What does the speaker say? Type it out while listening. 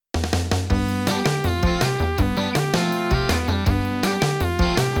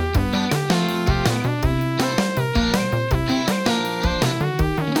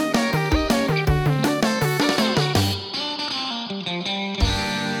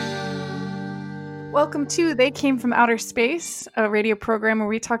Welcome to They Came from Outer Space, a radio program where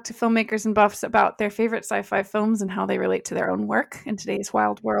we talk to filmmakers and buffs about their favorite sci-fi films and how they relate to their own work in today's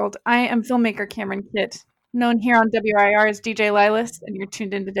wild world. I am filmmaker Cameron Kidd, known here on WIR as DJ Lilas, and you're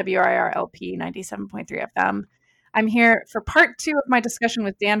tuned into WIR LP 97.3 FM. I'm here for part 2 of my discussion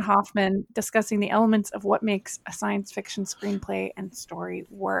with Dan Hoffman, discussing the elements of what makes a science fiction screenplay and story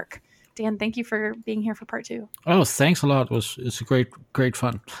work. Dan, thank you for being here for part 2. Oh, thanks a lot. It's a great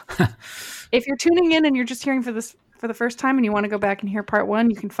fun. If you're tuning in and you're just hearing for the first time and you want to go back and hear part 1,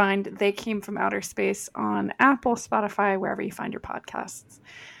 you can find They Came from Outer Space on Apple, Spotify, wherever you find your podcasts.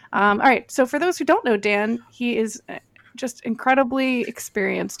 All right. So for those who don't know Dan, he is just incredibly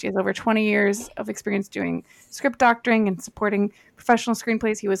experienced. He has over 20 years of experience doing script doctoring and supporting professional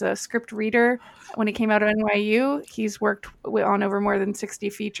screenplays. He was a script reader when he came out of NYU. He's worked on over more than 60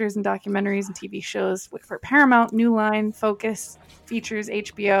 features and documentaries and TV shows for Paramount, New Line, Focus, Features,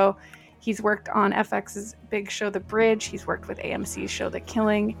 HBO. He's worked on FX's big show, The Bridge. He's worked with AMC's show, The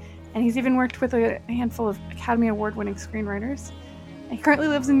Killing. And he's even worked with a handful of Academy Award-winning screenwriters. He currently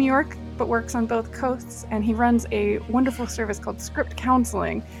lives in New York, but works on both coasts, and he runs a wonderful service called Script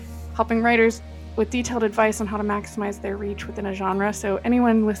Counseling, helping writers with detailed advice on how to maximize their reach within a genre. So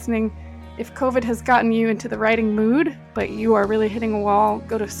anyone listening, if COVID has gotten you into the writing mood, but you are really hitting a wall,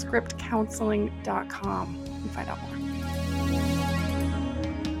 go to scriptcounseling.com and find out more.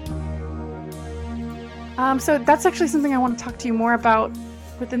 So that's actually something I want to talk to you more about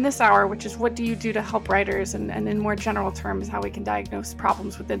within this hour, which is what do you do to help writers, and in more general terms, how we can diagnose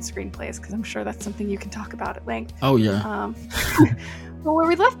problems within screenplays, because I'm sure that's something you can talk about at length. Oh, yeah. Well, where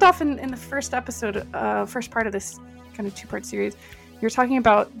we left off in the first episode, first part of this kind of 2-part series, you're talking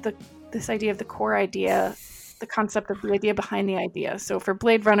about this idea of the core idea, the concept of the idea behind the idea. So for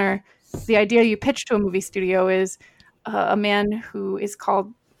Blade Runner, the idea you pitch to a movie studio is a man who is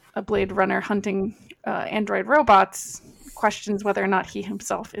called a Blade Runner hunting android robots questions whether or not he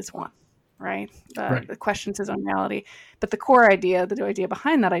himself is one, right? It questions his own reality. But the core idea, the idea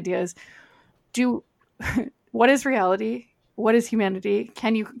behind that idea is, what is reality? What is humanity?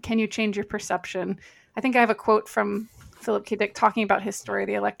 Can you change your perception? I think I have a quote from Philip K. Dick talking about his story,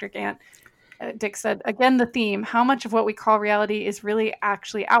 The Electric Ant. Dick said, again, the theme, how much of what we call reality is really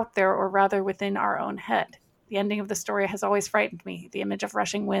actually out there, or rather within our own head? The ending of the story has always frightened me. The image of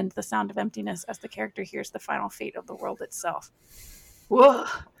rushing wind, the sound of emptiness as the character hears the final fate of the world itself. Whoa.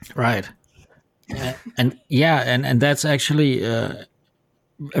 Right. And that's actually a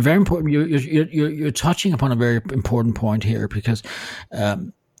very important. You're touching upon a very important point here, because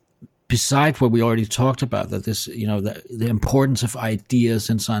besides what we already talked about, that this, the importance of ideas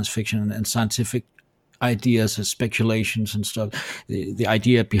in science fiction and scientific ideas and speculations and stuff, the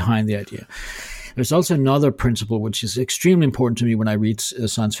idea behind the idea. There's also another principle which is extremely important to me when I read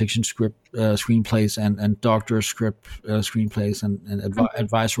science fiction screenplays and doctor script screenplays and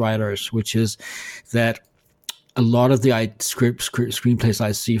advice writers, which is that a lot of the screenplays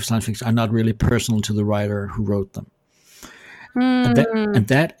I see for science fiction are not really personal to the writer who wrote them. And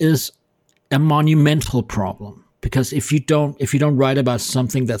that is a monumental problem, because if you don't write about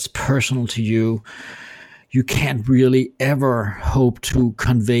something that's personal to you, you can't really ever hope to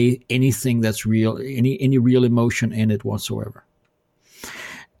convey anything that's real, any real emotion in it whatsoever.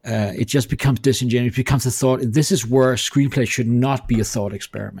 It just becomes disingenuous. It becomes a thought. This is where screenplay should not be a thought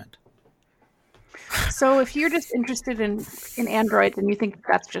experiment. So if you're just interested in androids and you think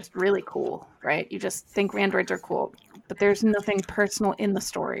that's just really cool, right? You just think androids are cool, but there's nothing personal in the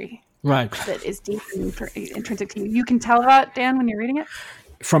story, right? That is deeply intrinsic to you. You can tell that, Dan, when you're reading it?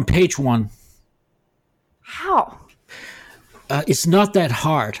 From page 1. How? It's not that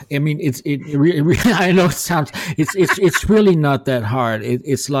hard. I mean, it really, I know it sounds, it's really not that hard.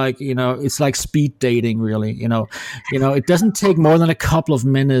 It's like, it's like speed dating, really. It doesn't take more than a couple of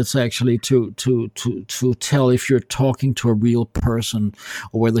minutes actually to tell if you're talking to a real person,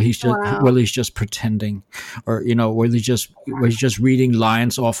 or whether he's just pretending, or whether he's just reading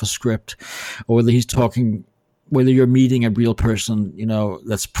lines off a script, or whether you're meeting a real person,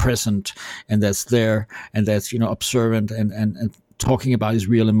 that's present and that's there and that's, observant and talking about his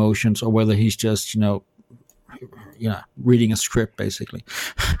real emotions, or whether he's just, reading a script basically,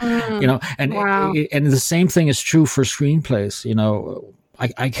 and the same thing is true for screenplays.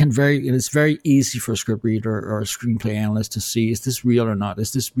 It's very easy for a script reader or a screenplay analyst to see, is this real or not?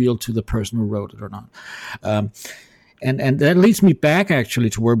 Is this real to the person who wrote it or not? And that leads me back actually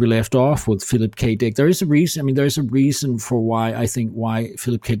to where we left off with Philip K. Dick. There is a reason. There is a reason for why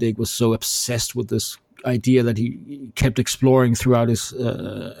Philip K. Dick was so obsessed with this idea that he kept exploring throughout his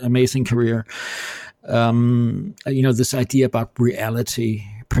amazing career. This idea about reality,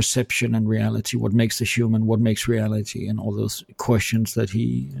 perception and reality, what makes the human, what makes reality, and all those questions that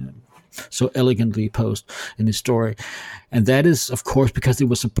he so elegantly posed in his story. And that is, of course, because it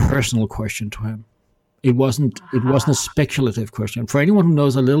was a personal question to him. It wasn't a speculative question. For anyone who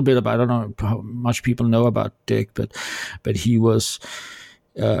knows a little bit about, I don't know how much people know about Dick, but he was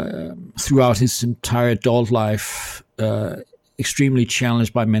throughout his entire adult life extremely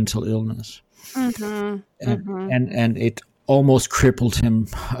challenged by mental illness, and it almost crippled him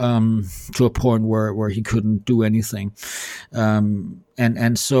to a point where he couldn't do anything,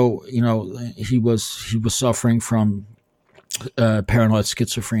 and so he was suffering from paranoid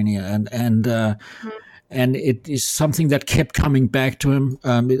schizophrenia, and it is something that kept coming back to him.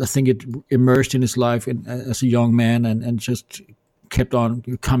 I think it emerged in his life as a young man, and just kept on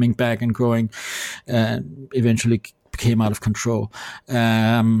coming back and growing, and eventually became out of control.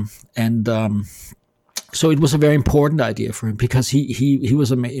 So it was a very important idea for him, because he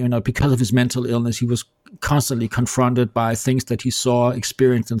was because of his mental illness, he was constantly confronted by things that he saw,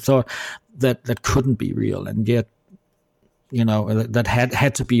 experienced, and thought that couldn't be real, and yet that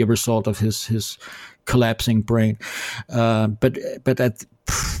had to be a result of his collapsing brain.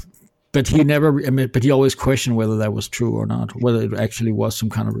 But he never. But he always questioned whether that was true or not, whether it actually was some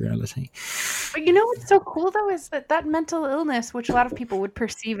kind of reality. But what's so cool though is that mental illness, which a lot of people would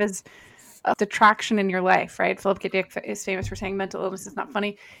perceive as a detraction in your life, right? Philip K. Dick is famous for saying mental illness is not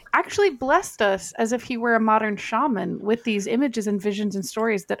funny. Actually blessed us as if he were a modern shaman with these images and visions and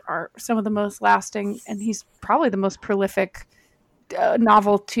stories that are some of the most lasting. And he's probably the most prolific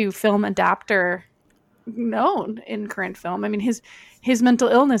novel to film adapter known in current film. I mean, his mental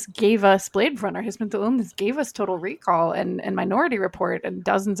illness gave us Blade Runner. His mental illness gave us Total Recall and Minority Report and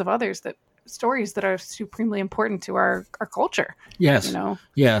dozens of others stories that are supremely important to our culture. Yes.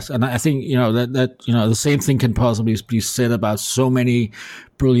 Yes. And I think, that the same thing can possibly be said about so many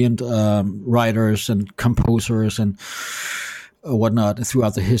brilliant writers and composers and whatnot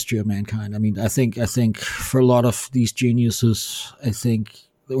throughout the history of mankind. I mean, I think for a lot of these geniuses, I think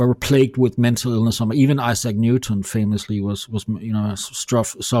they were plagued with mental illness. Even Isaac Newton famously was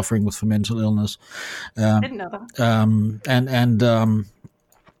suffering with mental illness. I didn't know that.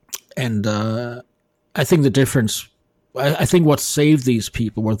 And I think the difference, I think what saved these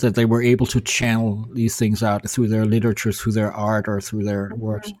people was that they were able to channel these things out through their literature, through their art, or through their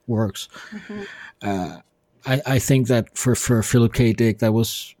works. I think that for Philip K. Dick, that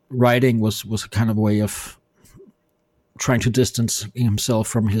was writing was a kind of way of trying to distance himself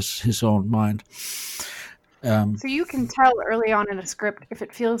from his own mind. So you can tell early on in a script if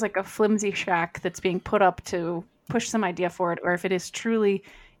it feels like a flimsy shack that's being put up to push some idea forward, or if it is truly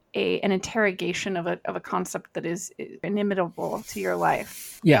an interrogation of a concept that is inimitable to your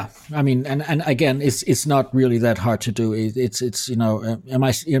life. Yeah, I mean, and again, it's not really that hard to do. It's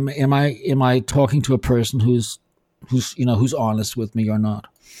am I talking to a person who's honest with me or not?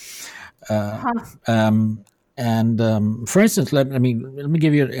 For instance, let me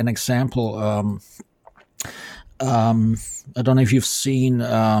give you an example. I don't know if you've seen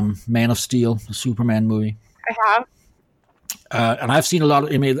Man of Steel, the Superman movie. I have. And I've seen a lot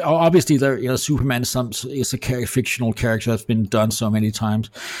of. I mean, obviously, Superman is a fictional character that's been done so many times,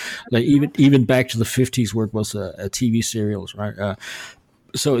 like even back to the 50s, where it was a TV series, right?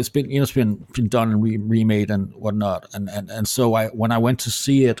 So it's been it's been done and remade and whatnot, and so when I went to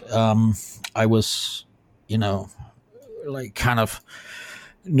see it, I was like kind of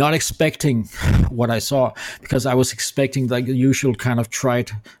not expecting what I saw, because I was expecting like the usual kind of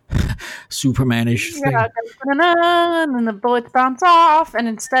trite Superman-ish thing. Yeah, and then the bullets bounce off, and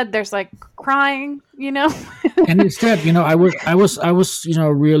instead there's like crying, And instead, I was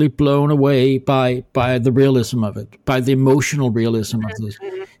really blown away by the realism of it, by the emotional realism of this.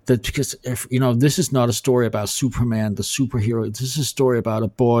 That because this is not a story about Superman, the superhero. This is a story about a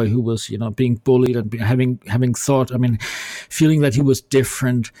boy who was being bullied and having thought. I mean, feeling that he was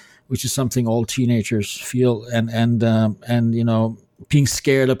different, which is something all teenagers feel, and being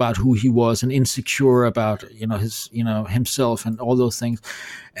scared about who he was and insecure about his himself and all those things.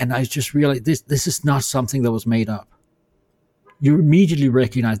 And I just realized this is not something that was made up. You immediately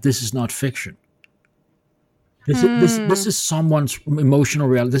recognize this is not fiction. This is someone's emotional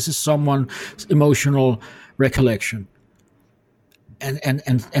reality. This is someone's emotional recollection.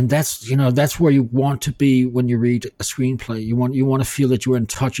 And that's that's where you want to be when you read a screenplay. You want to feel that you're in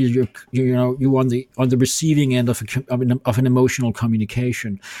touch. You're on the receiving end of an emotional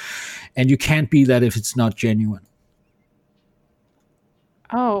communication, and you can't be that if it's not genuine.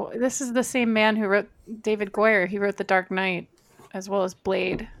 Oh, this is the same man who wrote David Goyer. He wrote The Dark Knight as well as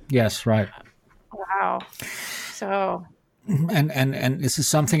Blade. Yes, right. Wow. So and this is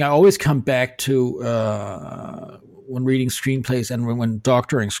something I always come back to when reading screenplays and when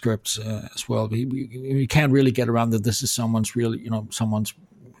doctoring scripts as well. We can't really get around that this is someone's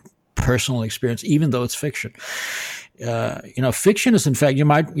personal experience, even though it's fiction. Fiction is, in fact, you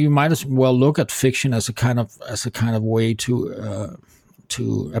might as well look at fiction as a kind of way to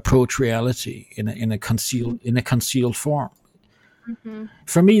approach reality in a concealed form. Mm-hmm.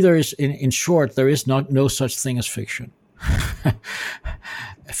 For me, there is, in short, there is no such thing as fiction.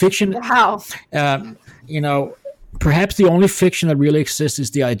 Fiction. Wow. Perhaps the only fiction that really exists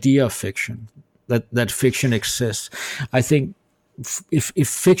is the idea of fiction. That fiction exists. I think if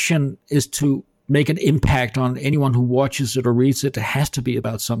fiction is to make an impact on anyone who watches it or reads it, it has to be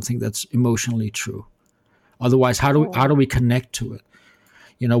about something that's emotionally true. Otherwise, how do we connect to it?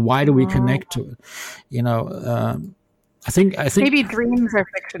 Why do we connect to it? I think maybe dreams are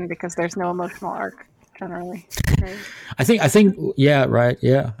fiction because there's no emotional arc generally. Right? I think yeah, right,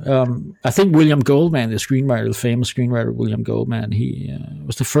 yeah. I think William Goldman, the famous screenwriter William Goldman, he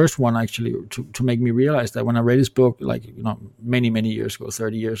was the first one actually to make me realize that when I read his book, many years ago,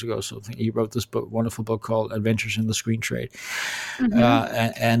 30 years ago, something. He wrote this wonderful book called Adventures in the Screen Trade,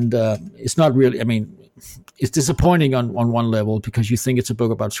 and it's not really. I mean, it's disappointing on one level because you think it's a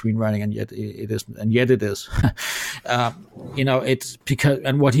book about screenwriting, and yet it isn't, and yet it is. It's because,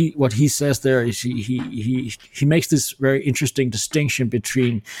 and what he says there is he makes this very interesting distinction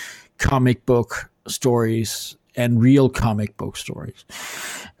between comic book stories and real comic book stories.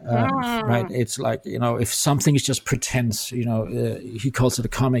 Right? It's like, if something is just pretense, he calls it a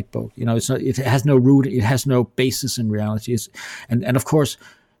comic book. It's not. It has no root. It has no basis in reality. And of course,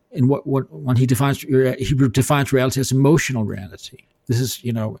 in when he defines reality as emotional reality. This is,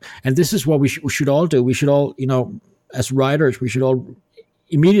 and this is what we should all do. We should all, as writers, we should all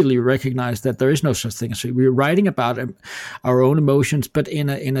immediately recognize that there is no such thing. So we're writing about our own emotions, but in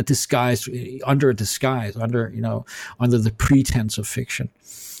a disguise, under the pretense of fiction.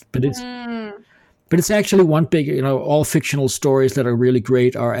 But it's actually one big, all fictional stories that are really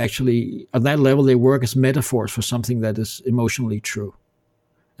great are actually, on that level, they work as metaphors for something that is emotionally true.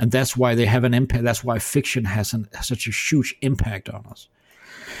 And that's why they have an impact. That's why fiction has such a huge impact on us.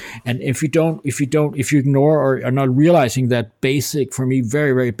 And if you ignore or are not realizing that basic, for me,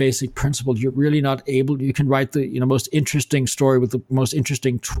 very, very basic principle, you're really not able. You can write the most interesting story with the most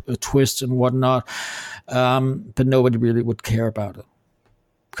interesting twists and whatnot, but nobody really would care about it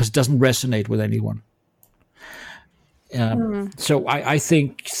because it doesn't resonate with anyone. So I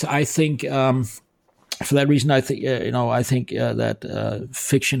think. For that reason, I think that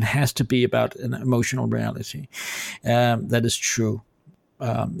fiction has to be about an emotional reality that is true.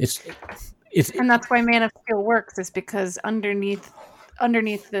 It's and that's why Man of Steel works, is because underneath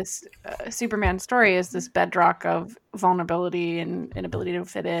this Superman story is this bedrock of vulnerability and inability to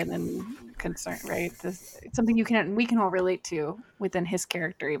fit in and concern. Right, it's something we can all relate to within his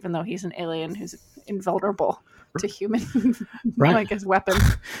character, even though he's an alien who's invulnerable to human, right? Like his weapon,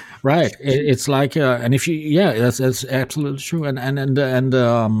 right? It's like, and if that's absolutely true. And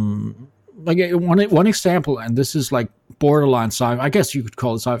like one example, and this is like borderline sci-fi. I guess you could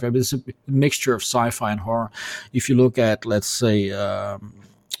call it sci-fi, but it's a mixture of sci-fi and horror. If you look at, let's say, a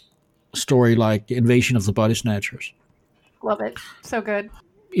story like Invasion of the Body Snatchers, love it, so good.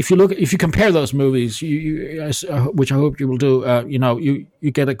 If you compare those movies, which I hope you will do,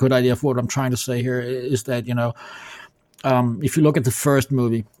 you get a good idea of what I'm trying to say here. Is that if you look at the first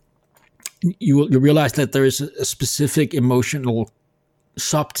movie, you realize that there is a specific emotional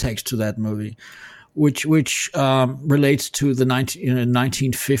subtext to that movie, which relates to the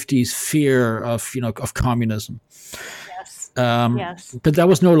 1950s fear of communism. Yes. But that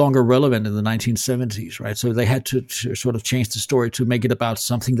was no longer relevant in the 1970s, right? So they had to sort of change the story to make it about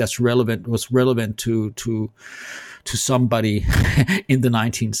something was relevant to somebody in the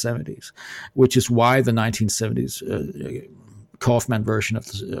 1970s, which is why the 1970s Kaufman version of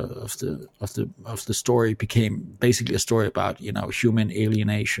the story became basically a story about human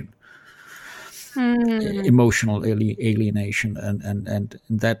alienation. Emotional alienation, and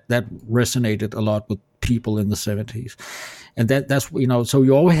that resonated a lot with people in the 70s, and that's so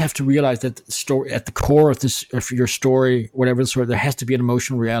you always have to realize that the story at the core of your story, whatever the story, there has to be an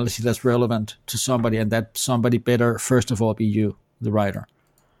emotional reality that's relevant to somebody, and that somebody better first of all be you, the writer.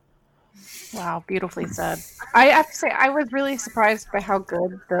 Wow, beautifully said. I have to say, I was really surprised by how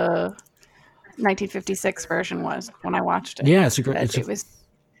good the 1956 version was when I watched it. Yeah,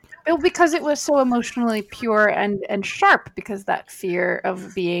 because it was so emotionally pure and sharp, because that fear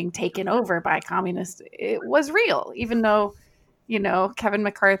of being taken over by communists, it was real, even though, Kevin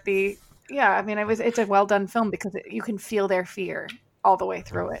McCarthy, yeah, I mean, it's a well done film because you can feel their fear all the way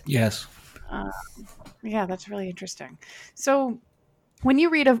through it. Yes. Yeah, that's really interesting. So when you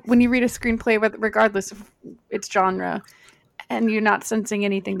read a screenplay, regardless of its genre, and you're not sensing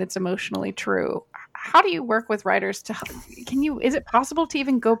anything that's emotionally true, how do you work with writers is it possible to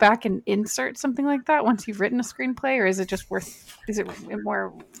even go back and insert something like that once you've written a screenplay, or is it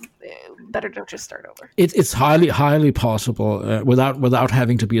more better to just start over? It's highly possible without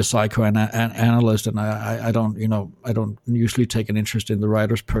having to be a psychoanalyst, and I don't usually take an interest in the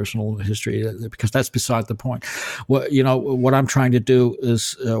writer's personal history because that's beside the point. What I'm trying to do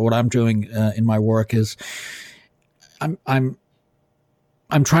is what I'm doing in my work is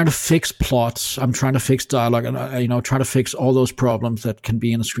I'm trying to fix plots. I'm trying to fix dialogue, and try to fix all those problems that can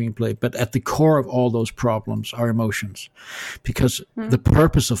be in a screenplay. But at the core of all those problems are emotions, because the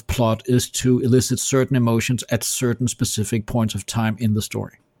purpose of plot is to elicit certain emotions at certain specific points of time in the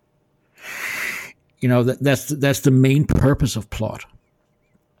story. That's the main purpose of plot.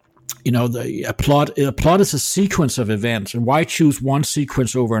 A plot is a sequence of events, and why choose one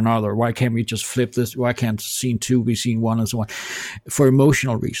sequence over another? Why can't we just flip this? Why can't scene 2 be scene 1 and so on? For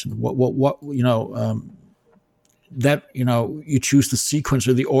emotional reasons. You choose the sequence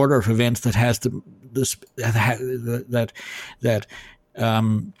or the order of events that has that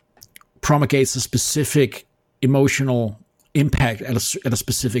promulgates a specific emotional impact at a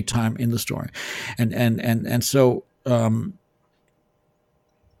specific time in the story, and so.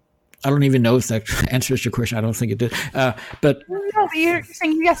 I don't even know if that answers your question. I don't think it did. But no, you're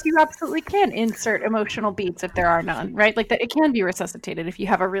saying yes, you absolutely can insert emotional beats if there are none, right? Like that, it can be resuscitated if you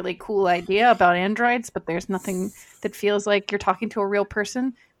have a really cool idea about androids, but there's nothing that feels like you're talking to a real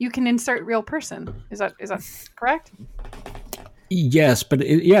person. You can insert real person. Is that correct? Yes, but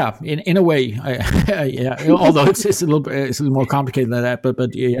in a way, although it's a little more complicated than that,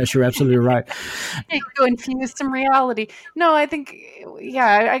 but yes, you're absolutely right. To infuse some reality. No, I think,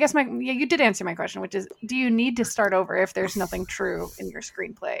 I guess you did answer my question, which is, do you need to start over if there's nothing true in your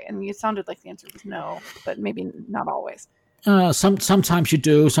screenplay? And you sounded like the answer was no, but maybe not always. Sometimes you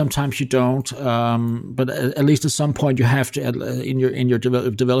do, sometimes you don't. But at least at some point, you have to, in your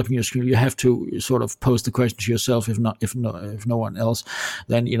developing your screen, you have to sort of pose the question to yourself. If no one else,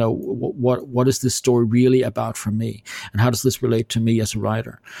 then what is this story really about for me, and how does this relate to me as a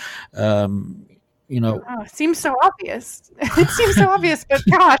writer? It seems so obvious. It seems so obvious, but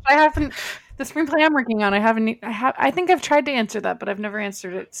gosh, I haven't. The screenplay I'm working on, I think I've tried to answer that, but I've never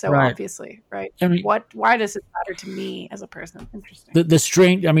answered it so obviously, right? I mean, why does it matter to me as a person? Interesting. The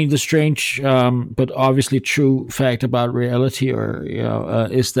strange, but obviously true fact about reality,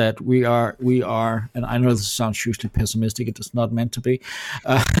 is that we are, and I know this sounds hugely pessimistic. It is not meant to be.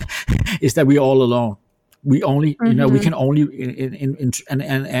 Is that we're all alone. We only, we can only, in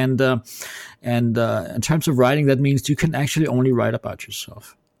terms of writing, that means you can actually only write about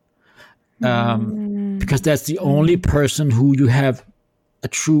yourself. Because that's the only person who you have a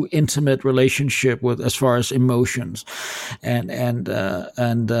true intimate relationship with as far as emotions, and the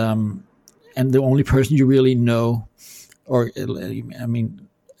only person you really know, or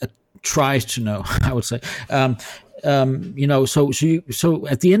tries to know, I would say. So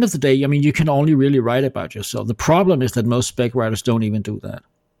at the end of the day, you can only really write about yourself. The problem is that most spec writers don't even do that.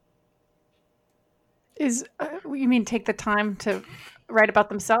 You mean take the time to write about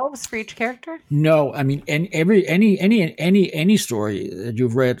themselves for each character? No, any story that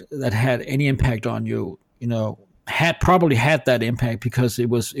you've read that had any impact on you, probably had that impact because it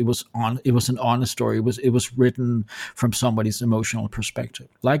was an honest story. It was written from somebody's emotional perspective.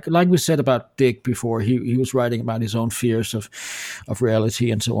 Like we said about Dick before, he was writing about his own fears of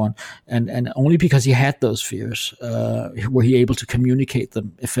reality and so on, and only because he had those fears were he able to communicate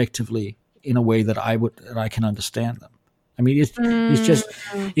them effectively in a way that I can understand them. It's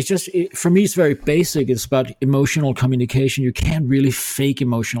just for me, it's very basic. It's about emotional communication. You can't really fake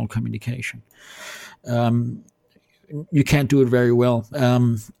emotional communication. You can't do it very well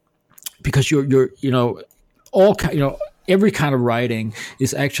because you're every kind of writing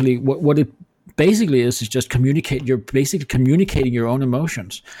is actually what it basically is just communicate. You're basically communicating your own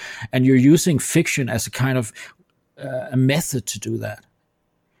emotions, and you're using fiction as a kind of a method to do that.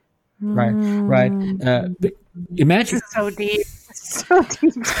 Right. Imagine. This is so deep. So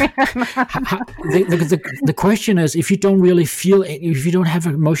deep. The question is, if you don't really feel, if you don't have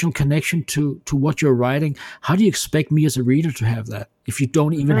an emotional connection to what you're writing, how do you expect me as a reader to have that if you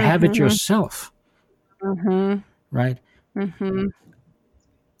don't even have it yourself? Right.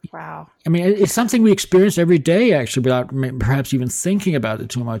 Wow. I mean, it's something we experience every day, actually, without perhaps even thinking about it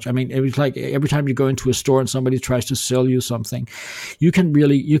too much. I mean, it's like every time you go into a store and somebody tries to sell you something, you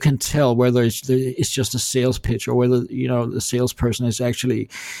can tell whether it's just a sales pitch or whether, the salesperson is actually,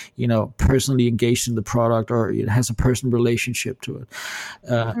 personally engaged in the product or it has a personal relationship to it.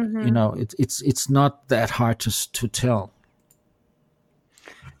 It's not that hard to tell.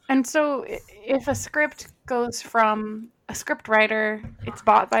 And so if a script goes from a script writer, it's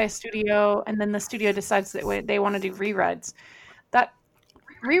bought by a studio, and then the studio decides that they want to do rewrites, that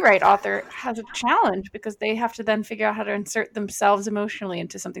rewrite author has a challenge because they have to then figure out how to insert themselves emotionally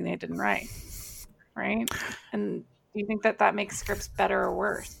into something they didn't write. Right? And do you think that makes scripts better or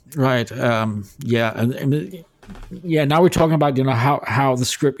worse? Right. Yeah. Now we're talking about how the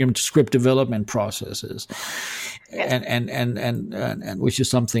script development process is, yes. and which is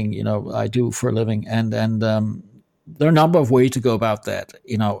something I do for a living, and there are a number of ways to go about that.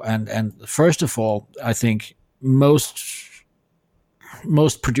 And first of all, I think most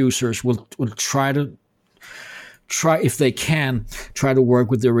producers will try if they can try to work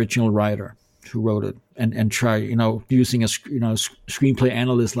with the original writer who wrote it, and try using a screenplay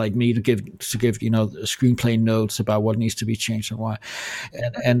analyst like me to give screenplay notes about what needs to be changed and why,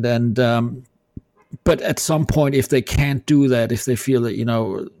 and but at some point, if they can't do that, if they feel that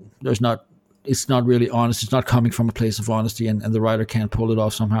it's not really honest, it's not coming from a place of honesty, and the writer can't pull it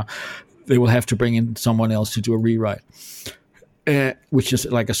off somehow, they will have to bring in someone else to do a rewrite, which is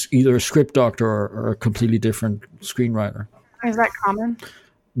like either a script doctor or a completely different screenwriter. Is that common?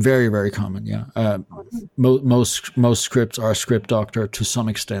 Very, very common, yeah. Most scripts are a script doctor to some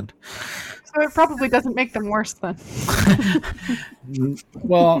extent. So it probably doesn't make them worse then.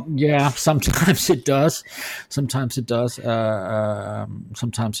 Well, yeah, sometimes it does. Sometimes it does. But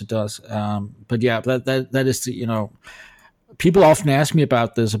yeah, that is the, people often ask me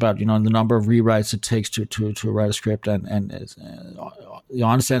about this, about, the number of rewrites it takes to write a script. And the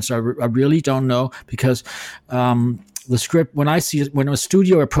honest answer, I really don't know, because the script, when a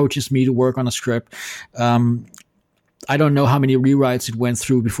studio approaches me to work on a script, I don't know how many rewrites it went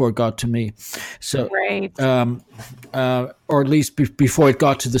through before it got to me. So, right. Or at least before it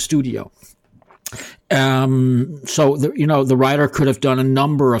got to the studio. So the writer could have done a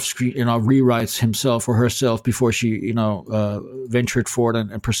number of rewrites himself or herself before she ventured forward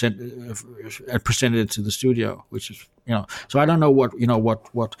and presented it to the studio, which is so I don't know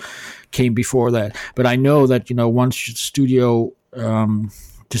what came before that, but I know that once the studio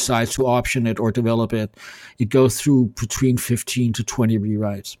decides to option it or develop it, it goes through between 15 to 20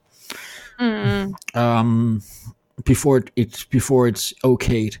 rewrites. Before it's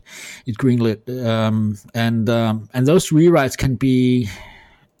okayed, it's greenlit, and those rewrites can be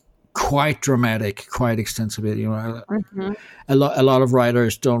quite dramatic, quite extensive. A lot of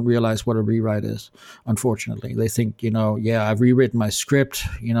writers don't realize what a rewrite is. Unfortunately, they think I've rewritten my script,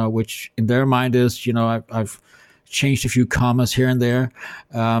 which in their mind is I've changed a few commas here and there.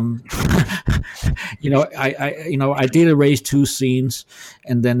 I did erase 2 scenes,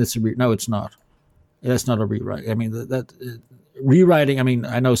 and then it's no, it's not. That's not a rewrite. I mean, that rewriting. I mean,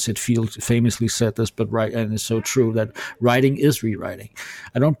 I know Sid Field famously said this, but and it's so true that writing is rewriting.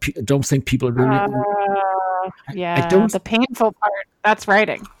 I don't think people are really. The painful part. That's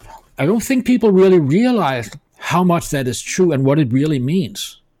writing. I don't think people really realize how much that is true and what it really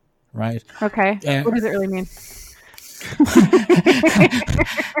means. Right. Okay. What does it really mean?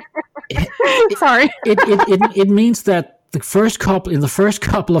 Sorry. It means that in the first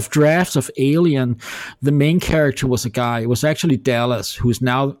couple of drafts of Alien, the main character was a guy. It was actually Dallas, who's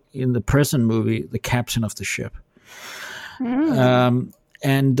now in the present movie the captain of the ship.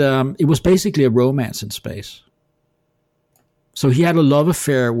 It was basically a romance in space. So he had a love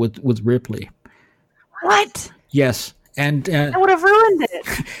affair with Ripley. What? Yes, and I would have ruined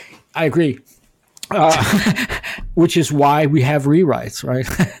it. I agree. Which is why we have rewrites, right?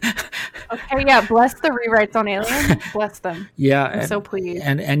 Okay, yeah, bless the rewrites on Alien. Bless them. Yeah, I'm so pleased.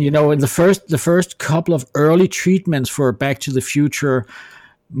 And in the first couple of early treatments for Back to the Future,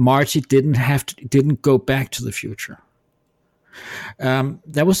 Marty didn't go back to the future.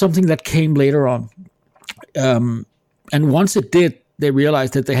 That was something that came later on, and once it did, they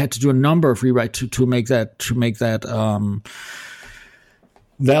realized that they had to do a number of rewrites to make that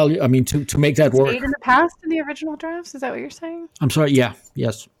value. I mean, to make that work. Stayed in the past in the original drafts. Is that what you're saying? I'm sorry. Yeah.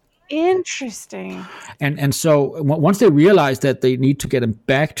 Yes. Interesting. And so once they realized that they need to get him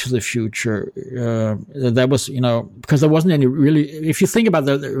back to the future, that was because there wasn't any really. If you think about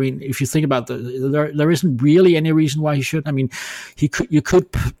there isn't really any reason why he should. I mean, you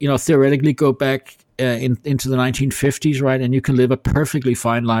could theoretically go back into the 1950s, right? And you can live a perfectly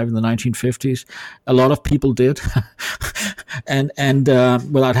fine life in the 1950s. A lot of people did, and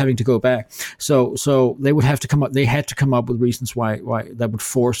without having to go back. So they would have to come up. They had to come up with reasons why that would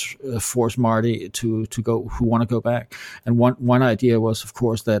force Marty to go, who want to go back. And one idea was, of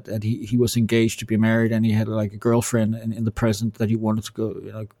course, that he was engaged to be married, and he had like a girlfriend in the present that he wanted to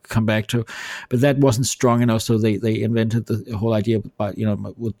go, come back to, but that wasn't strong enough. So they invented the whole idea about,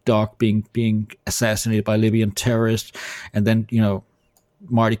 with Doc being assassinated by Libyan terrorists, and then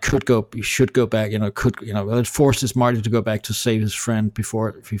Marty should go back. It forces Marty to go back to save his friend before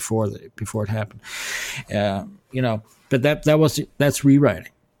it happened. But that's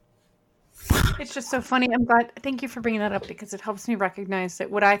rewriting. It's just so funny. I'm glad. Thank you for bringing that up, because it helps me recognize that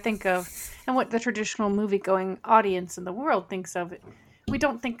what I think of and what the traditional movie-going audience in the world thinks of, we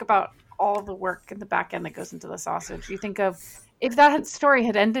don't think about all the work in the back end that goes into the sausage. You think of, if that story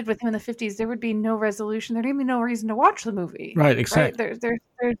had ended with him in the 50s, there would be no resolution. There'd be no reason to watch the movie. Right, exactly. Right?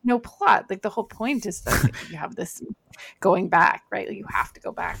 There's no plot. Like, the whole point is that you have this going back, right? Like, you have to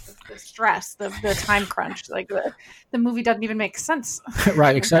go back. The stress, the time crunch. Like, the movie doesn't even make sense.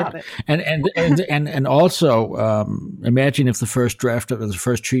 Right, exactly. And also, imagine if the first draft of the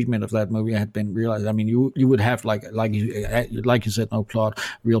first treatment of that movie had been realized. I mean, you would have like you said, no plot,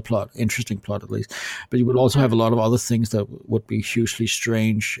 real plot, interesting plot at least, but you would also have a lot of other things that would be hugely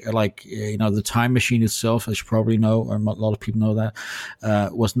strange, like the time machine itself, as you probably know, or a lot of people know that,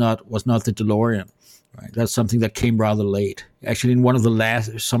 was not the DeLorean. Right, that's something that came rather late. Actually, in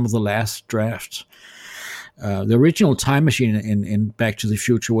some of the last drafts, the original time machine in Back to the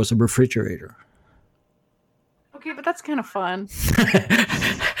Future was a refrigerator. Okay, but that's kind of fun.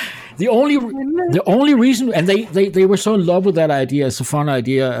 The only reason, and they were so in love with that idea, it's a fun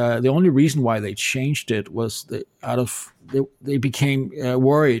idea. The only reason why they changed it was they became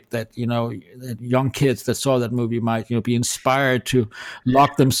worried that that young kids that saw that movie might be inspired to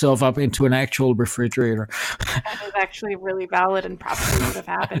lock themselves up into an actual refrigerator. That was actually really valid and probably would have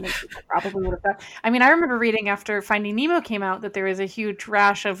happened. And people probably would have done. I mean, I remember reading after Finding Nemo came out that there was a huge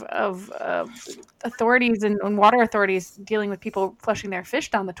rash of authorities and water authorities dealing with people flushing their fish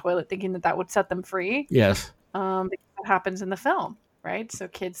down the toilet, thinking that would set them free. Yes, because that happens in the film. Right, so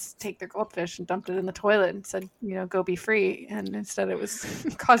kids take their goldfish and dumped it in the toilet and said, "Go be free," and instead it was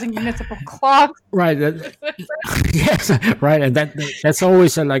causing municipal clogs. Right. Yes. Right, and that's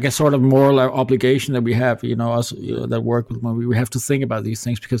always like a sort of moral obligation that we have. Us that work with movie, we have to think about these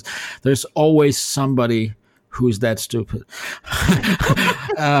things, because there's always somebody who's that stupid.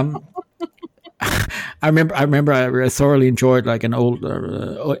 I remember I thoroughly enjoyed like an old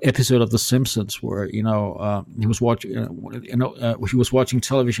episode of The Simpsons where he was watching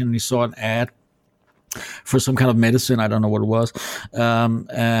television and he saw an ad for some kind of medicine. I don't know what it was,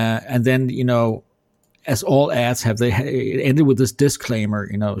 and then as all ads have, it ended with this disclaimer,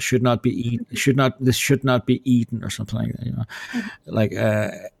 should not be eaten, this should not be eaten, or something like that, like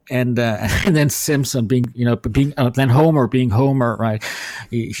and then Simpson then Homer being Homer, right?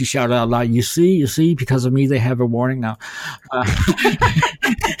 He shouted out loud, "You see, because of me, they have a warning now."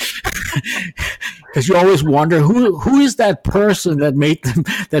 Because you always wonder who is that person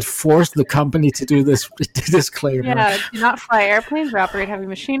that forced the company to do this disclaimer. Yeah, do not fly airplanes or operate heavy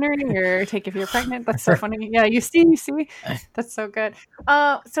machinery or take if you're pregnant. That's so funny. Yeah, you see. That's so good.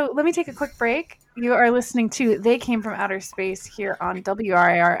 So let me take a quick break. You are listening to They Came from Outer Space here on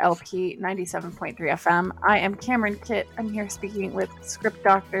WRIR LP 97.3 FM. I am Cameron Kitt. I'm here speaking with script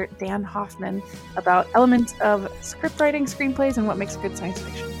doctor Dan Hoffman about elements of script writing, screenplays, and what makes a good science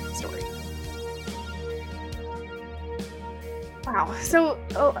fiction story. Wow. So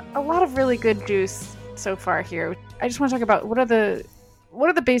a lot of really good juice so far here. I just want to talk about what are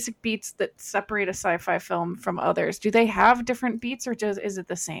the basic beats that separate a sci-fi film from others? Do they have different beats, or is it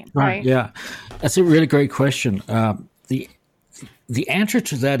the same? Right. Yeah, that's a really great question. The answer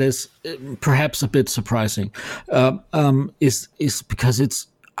to that is perhaps a bit surprising. Is because it's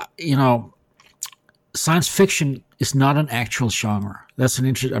science fiction is not an actual genre. That's an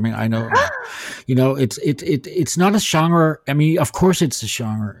interesting. I mean, I know, it's not a genre. I mean, of course, it's a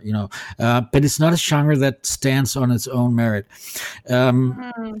genre, but it's not a genre that stands on its own merit. And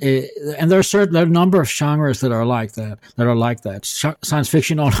there are a number of genres that are like that. Science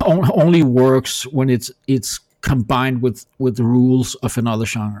fiction only works when it's combined with the rules of another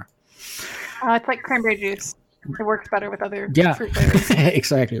genre. It's like cranberry juice. It works better with other Yeah, fruit flavors.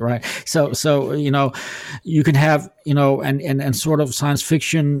 exactly right. So you can have and sort of science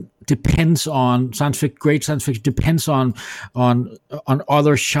fiction depends on great science fiction depends on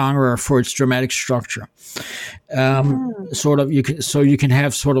other genre for its dramatic structure. Sort of you can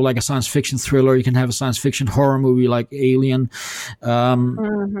have sort of like a science fiction thriller. You can have a science fiction horror movie like Alien,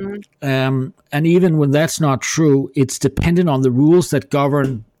 and even when that's not true, it's dependent on the rules that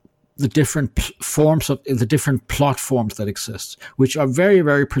govern the different forms of the different plot forms that exist, which are very,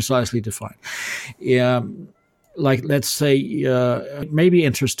 very precisely defined. Like let's say maybe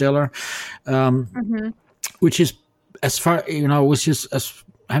Interstellar, which is as far which is as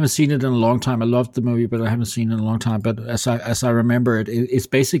I haven't seen it in a long time. I loved the movie, but I haven't seen it in a long time. But as I remember it, it's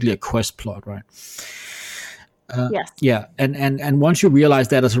basically a quest plot, right? Yes. Yeah, and once you realize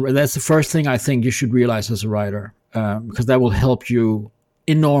that, that's the first thing I think you should realize as a writer, because that will help you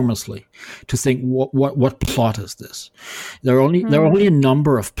enormously to think what plot is this. There are only a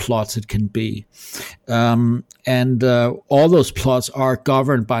number of plots it can be, and all those plots are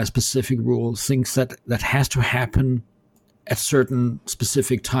governed by specific rules, things that has to happen at certain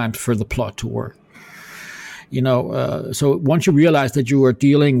specific times for the plot to work. So once you realize that you are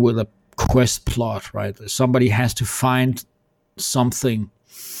dealing with a quest plot, right? Somebody has to find something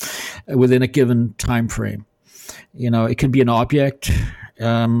within a given time frame. It can be an object,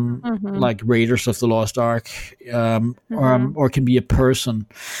 like Raiders of the Lost Ark, or it can be a person,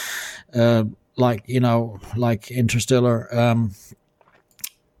 like Interstellar.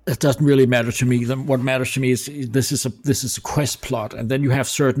 It doesn't really matter to me. What matters to me is this is a quest plot, and then you have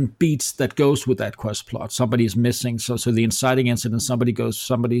certain beats that goes with that quest plot. Somebody is missing, so the inciting incident.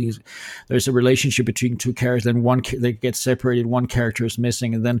 There's a relationship between two characters, then they get separated. One character is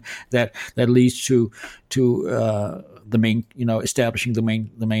missing, and then that leads to the main, establishing the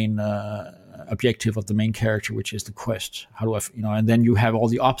main objective of the main character, which is the quest. How do and then you have all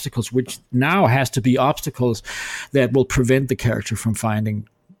the obstacles, which now has to be obstacles that will prevent the character from finding.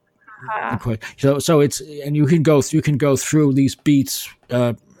 So it's, and you can go through these beats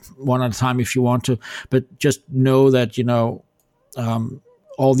one at a time if you want to, but just know that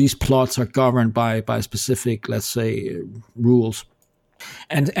all these plots are governed by specific, let's say, rules.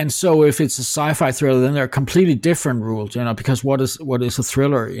 And so if it's a sci-fi thriller, then there are completely different rules, because what is a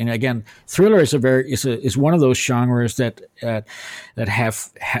thriller? And again, thriller is one of those genres that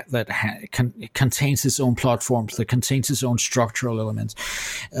contains its own plot forms, that contains its own structural elements,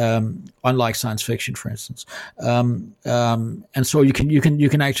 unlike science fiction, for instance. And so you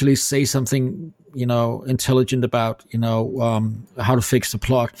can actually say something intelligent about how to fix the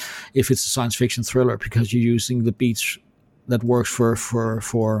plot if it's a science fiction thriller, because you're using the beats that works for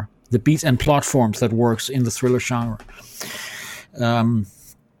the beats and plot forms that works in the thriller genre. And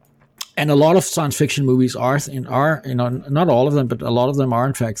a lot of science fiction movies are not all of them, but a lot of them are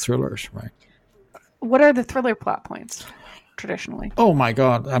in fact thrillers, right? What are the thriller plot points traditionally? Oh my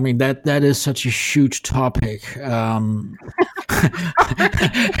God. I mean, that is such a huge topic. I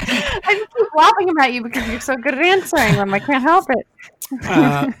just keep laughing at you because you're so good at answering them. I can't help it.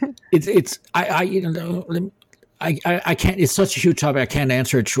 I can't. It's such a huge topic. I can't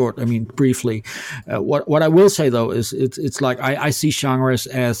answer it short. I mean, briefly. What I will say though is it's like I see genres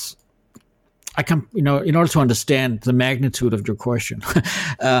as I can. In order to understand the magnitude of your question,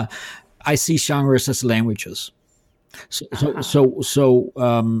 I see genres as languages. So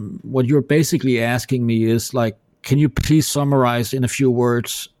what you're basically asking me is like, can you please summarize in a few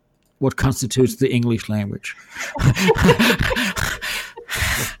words what constitutes the English language?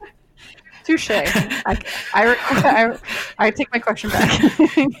 Touche. I take my question back.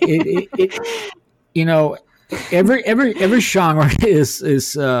 Every genre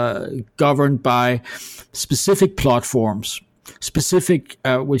is governed by specific plot forms, specific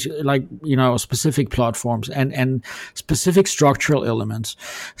plot forms and specific structural elements,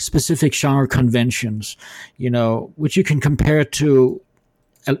 specific genre conventions, which you can compare to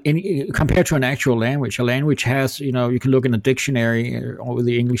an actual language. A language has, you can look in a dictionary or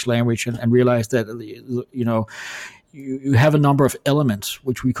the English language and realize that, you have a number of elements,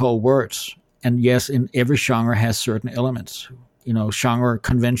 which we call words. And yes, in every genre has certain elements, genre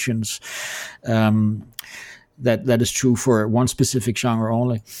conventions, that is true for one specific genre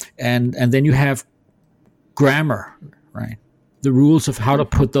only. And then you have grammar, right? The rules of how to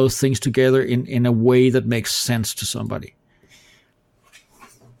put those things together in a way that makes sense to somebody.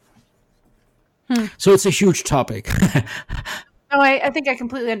 So it's a huge topic. No, I think I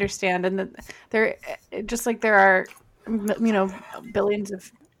completely understand. And there, just like there are, billions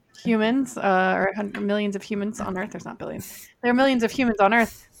of humans, or millions of humans on Earth. There's not billions. There are millions of humans on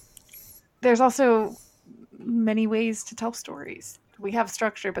Earth. There's also many ways to tell stories. We have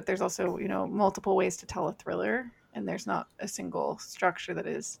structure, but there's also, multiple ways to tell a thriller, and there's not a single structure that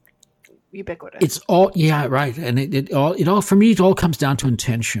is ubiquitous. It's all, yeah, right. And it all for me, it all comes down to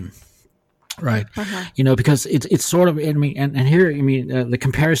intention. Right. Because it's sort of, I mean, and here, the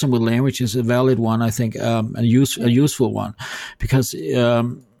comparison with language is a valid one, I think, a useful one, because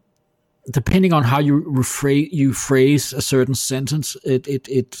depending on how you phrase a certain sentence,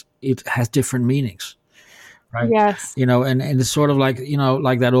 it has different meanings. Right. Yes. And it's sort of like,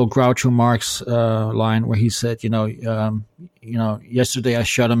 like that old Groucho Marx line where he said, yesterday I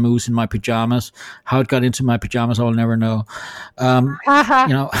shot a moose in my pajamas. How it got into my pajamas, I'll never know.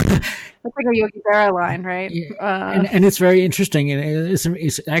 That's like a Yogi Berra line, right? And it's very interesting. And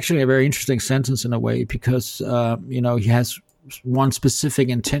it's actually a very interesting sentence in a way, because, he has one specific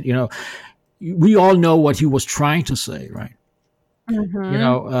intent. We all know what he was trying to say, right?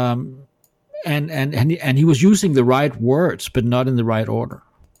 Mm-hmm. And he was using the right words, but not in the right order.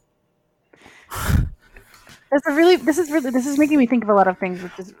 This is making me think of a lot of things,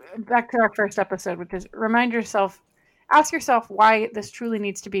 which is back to our first episode, which is ask yourself why this truly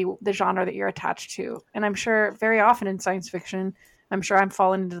needs to be the genre that you're attached to. And I'm sure very often in science fiction, I'm sure I'm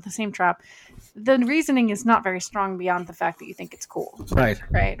falling into the same trap. The reasoning is not very strong beyond the fact that you think it's cool. Right.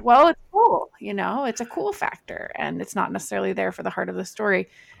 Right. Well, it's cool. It's a cool factor, and it's not necessarily there for the heart of the story.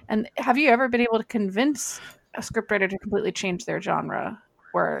 And have you ever been able to convince a scriptwriter to completely change their genre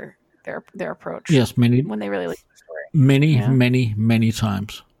or their approach? Yes, many. When they really like the story. Many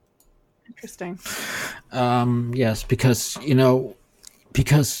times. Interesting. Yes, because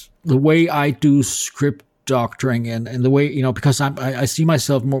the way I do script doctoring and the way, because I see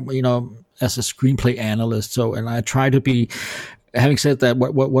myself more, as a screenplay analyst. So, and I try to be, having said that,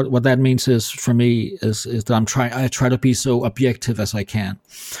 what that means is for me is that I try to be so objective as I can.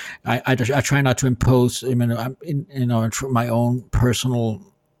 I try not to impose, my own personal,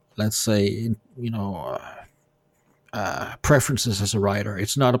 let's say, preferences as a writer.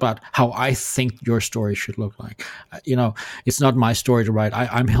 It's not about how I think your story should look like. It's not my story to write.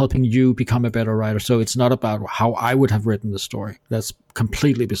 I'm helping you become a better writer. So it's not about how I would have written the story. That's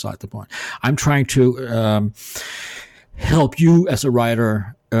completely beside the point. I'm trying to help you as a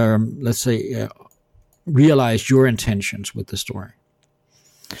writer, let's say, realize your intentions with the story.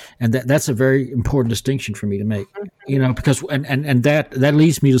 And that's a very important distinction for me to make, because and that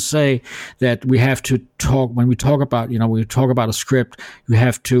leads me to say that we have to talk when we talk about a script. I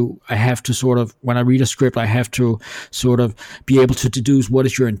have to sort of, when I read a script, I have to sort of be able to deduce what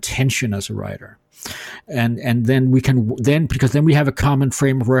is your intention as a writer, and then because then we have a common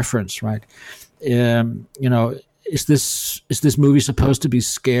frame of reference, right? Is this movie supposed to be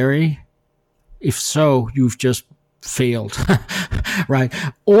scary? If so, you've just failed, right?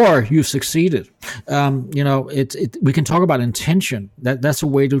 Or you've succeeded. We can talk about intention. That's a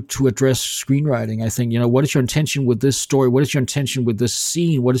way to address screenwriting. I think, what is your intention with this story? What is your intention with this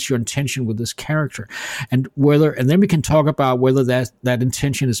scene? What is your intention with this character? And then we can talk about whether that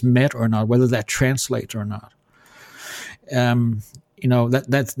intention is met or not, whether that translates or not.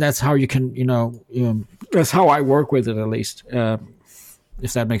 That's how you can, that's how I work with it, at least,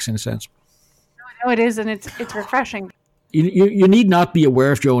 if that makes any sense. No, it is, and it's refreshing. You need not be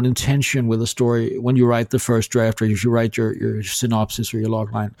aware of your own intention with a story when you write the first draft, or if you write your synopsis or your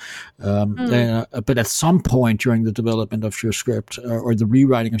logline. But at some point during the development of your script or the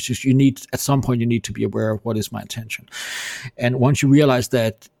rewriting of script, you need to be aware of what is my intention. And once you realize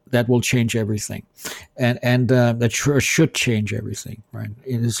that will change everything, and that should change everything, right?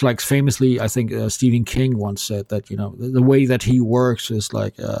 It's like famously, I think Stephen King once said that the way that he works is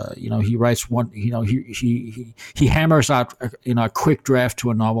like he writes one, he hammers out a quick draft to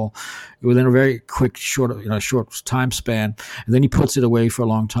a novel within a very quick short time span, and then he puts it away for a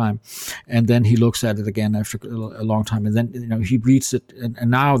long time, and then he looks at it again after a long time, and then he reads it, and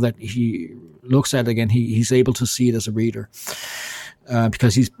now that he looks at it again, he's able to see it as a reader.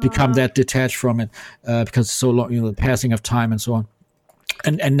 Because he's become that detached from it, because it's so long, the passing of time and so on.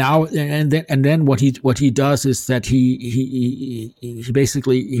 And now and then what he does is that he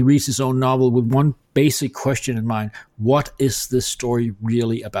basically reads his own novel with one basic question in mind: what is this story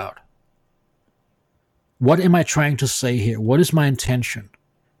really about? What am I trying to say here? What is my intention?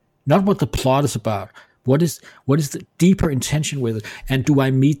 Not what the plot is about. What is the deeper intention with it? And do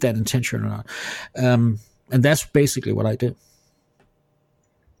I meet that intention or not? And that's basically what I do.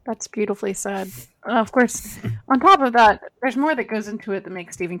 That's beautifully said. Of course, on top of that, there's more that goes into it that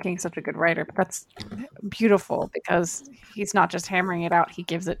makes Stephen King such a good writer, but that's beautiful because he's not just hammering it out, he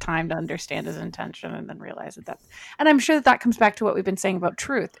gives it time to understand his intention and then realize that. And I'm sure that comes back to what we've been saying about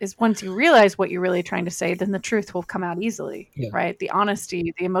truth, is once you realize what you're really trying to say, then the truth will come out easily, right? The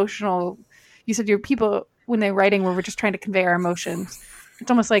honesty, the emotional. You said your people, when they're writing, where we're just trying to convey our emotions. It's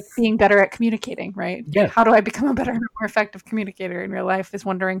almost like being better at communicating, right? Yeah. How do I become a better, more effective communicator in real life? Is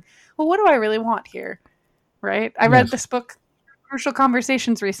wondering, well, what do I really want here, right? I read this book, Crucial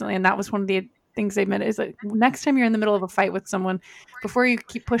Conversations, recently, and that was one of the things they meant is like next time you're in the middle of a fight with someone, before you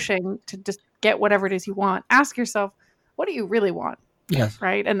keep pushing to just get whatever it is you want, ask yourself, what do you really want? Yes.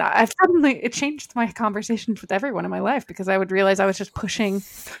 Right. And it changed my conversations with everyone in my life, because I would realize I was just pushing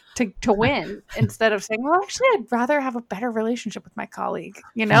to win instead of saying, well, actually, I'd rather have a better relationship with my colleague,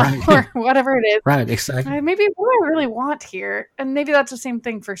 Right. or whatever it is. Right. Exactly. Maybe what do I really want here? And maybe that's the same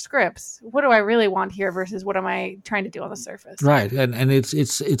thing for scripts. What do I really want here versus what am I trying to do on the surface? Right. And it's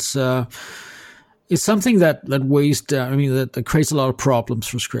something that weighs down. I mean, that creates a lot of problems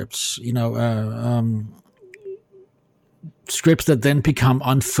for scripts. Scripts that then become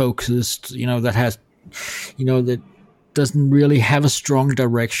unfocused, that has, that doesn't really have a strong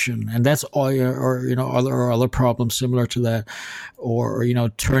direction, and that's all, or other problems similar to that, or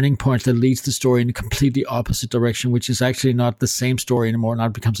turning points that leads the story in a completely opposite direction, which is actually not the same story anymore. Now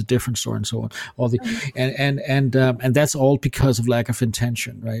it becomes a different story, and so on. And that's all because of lack of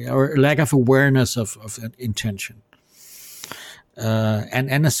intention, right, or lack of awareness of intention.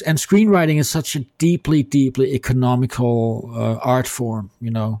 And screenwriting is such a deeply economical art form,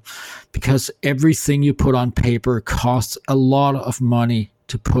 because everything you put on paper costs a lot of money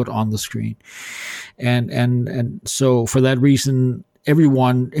to put on the screen, and so for that reason,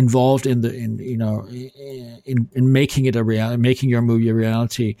 everyone involved in making it a reality, making your movie a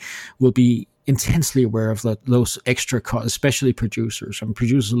reality, will be intensely aware of those extra costs, especially producers. And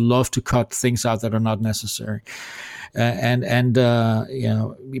producers love to cut things out that are not necessary.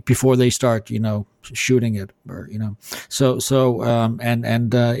 Before they start, shooting it, or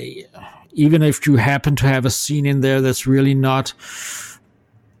even if you happen to have a scene in there that's really not,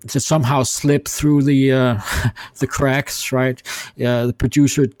 to somehow slip through the the cracks, right? The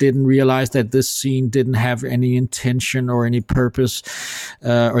producer didn't realize that this scene didn't have any intention or any purpose,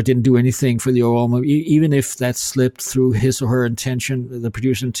 or didn't do anything for the overall movie. Even if that slipped through his or her intention, the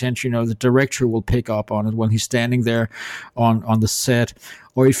producer's intention, the director will pick up on it when he's standing there on the set,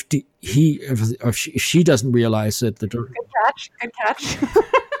 or if she doesn't realize it. Good catch.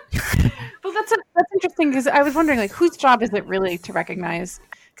 Well, that's interesting, because I was wondering, like, whose job is it really to recognize?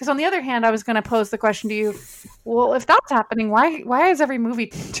 Because on the other hand, I was going to pose the question to you, well, if that's happening, why is every movie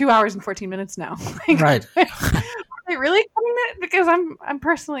 2 hours and 14 minutes now? Right. Are they really cutting that? Because I'm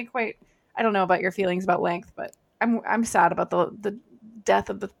personally quite, I don't know about your feelings about length, but I'm sad about the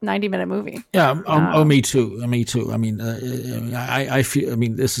death of the 90-minute movie. Yeah. Me too. Me too. I mean, I feel,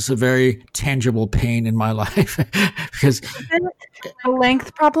 this is a very tangible pain in my life because a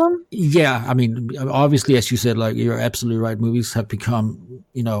length problem. Yeah. Obviously, as you said, like, you're absolutely right. Movies have become,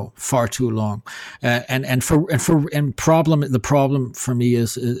 far too long. The problem for me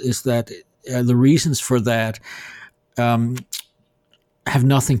is that the reasons for that, have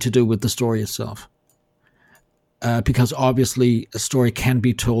nothing to do with the story itself. Because obviously a story can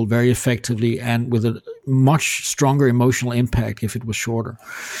be told very effectively and with a much stronger emotional impact if it was shorter.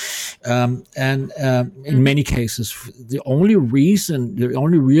 In many cases, the only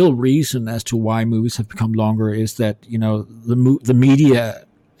real reason as to why movies have become longer is that, the media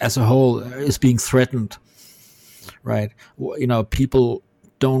as a whole is being threatened, right? People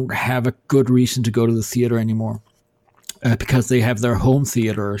don't have a good reason to go to the theater anymore. Because they have their home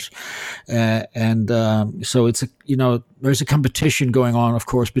theaters, so it's there's a competition going on, of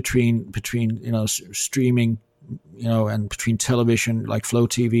course, between streaming, and between television like Flow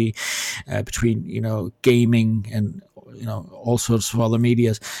TV, between gaming and all sorts of other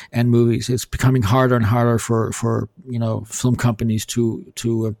medias and movies. It's becoming harder and harder for film companies to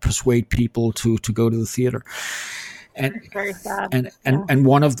persuade people to go to the theater. And very sad. And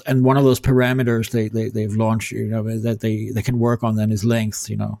one of those parameters they've launched, that they can work on then is length.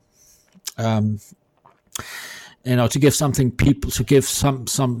 To give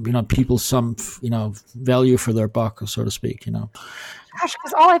people some value for their buck, so to speak. Gosh,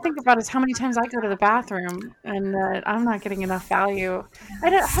 because all I think about is how many times I go to the bathroom and I'm not getting enough value. I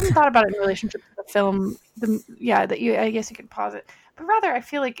hadn't thought about it in relationship to the film. I guess you could pause it, but rather I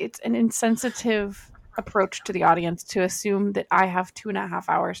feel like it's an insensitive approach to the audience to assume that I have 2.5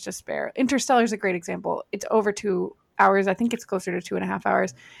 hours to spare. Interstellar is a great example. It's over 2 hours. I think it's closer to 2.5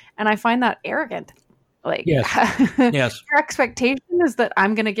 hours. And I find that arrogant. Like, Yes. Yes. your expectation is that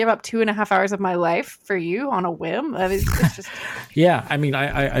I'm going to give up 2.5 hours of my life for you on a whim. I mean, it's just Yeah, I mean,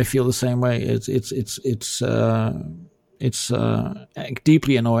 I feel the same way. It's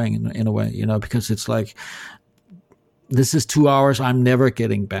deeply annoying in a way, you know, because it's like, this is 2 hours I'm never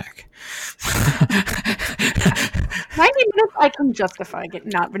getting back. 90 minutes I can justify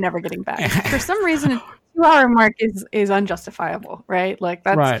never getting back. For some reason, a 2 hour mark is unjustifiable, right? Like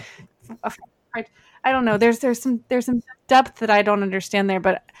that's Right. I don't know. There's some depth that I don't understand there.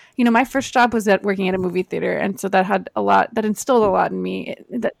 But you know, my first job was working at a movie theater, and so that instilled a lot in me.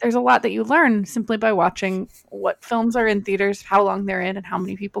 There's a lot that you learn simply by watching what films are in theaters, how long they're in, and how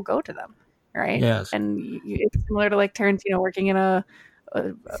many people go to them. Right? Yes. And it's similar to like Tarantino working in a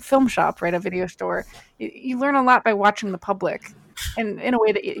film shop, right? A video store. You learn a lot by watching the public, and in a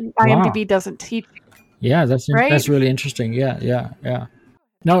way that IMDb doesn't teach. Yeah, that's really interesting. Yeah.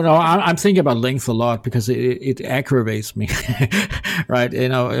 No, I'm thinking about length a lot because it aggravates me, right? You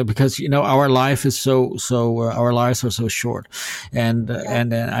know, because you know our life is our lives are so short, and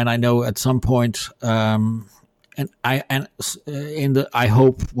I know at some point, I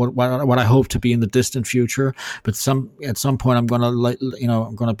hope what I hope to be in the distant future, but at some point I'm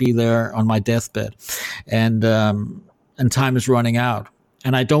gonna be there on my deathbed, and time is running out,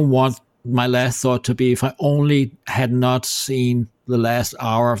 and I don't want my last thought to be, if I only had not seen the last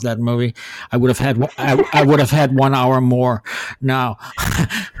hour of that movie, I would have had 1 hour more now. Yeah,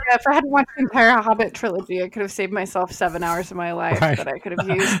 if I hadn't watched the entire Hobbit trilogy, I could have saved myself 7 hours of my life that I could have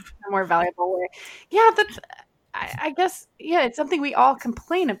used in a more valuable way. Yeah, I guess, yeah, it's something we all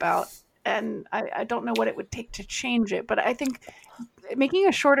complain about, and I don't know what it would take to change it, but I think making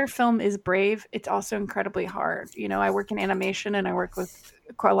a shorter film is brave. It's also incredibly hard. You know, I work in animation and I work with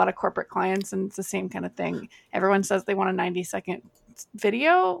a lot of corporate clients, and it's the same kind of thing. Everyone says they want a 90-second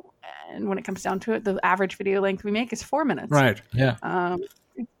video, and when it comes down to it, the average video length we make is 4 minutes. Right. Yeah.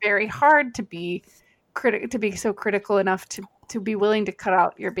 It's very hard to be so critical enough to be willing to cut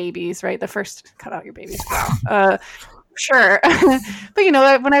out your babies, right? Cut out your babies. Wow. Sure. But you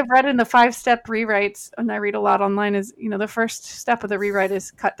know, when I've read in the 5-step rewrites, and I read a lot online, is, you know, the first step of the rewrite is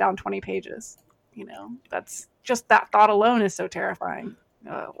cut down 20 pages. You know, that's just, that thought alone is so terrifying.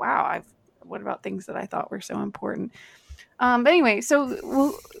 Wow. What about things that I thought were so important? But anyway, so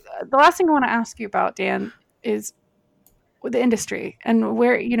the last thing I want to ask you about, Dan, is the industry, and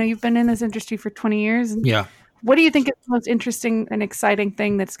where, you know, you've been in this industry for 20 years. Yeah. What do you think is the most interesting and exciting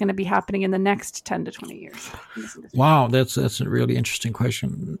thing that's going to be happening in the next 10 to 20 years? Wow, that's a really interesting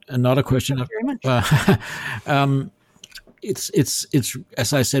question. Another question. Thank you very much. It's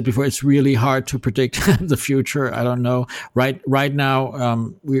as I said before, it's really hard to predict the future. I don't know. Right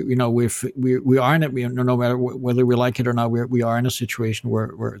now, we are in it. No matter whether we like it or not, we are in a situation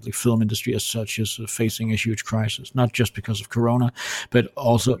where the film industry as such is facing a huge crisis. Not just because of Corona, but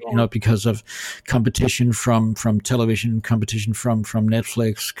also because of competition from television, competition from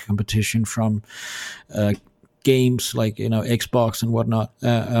Netflix, competition from games like Xbox and whatnot.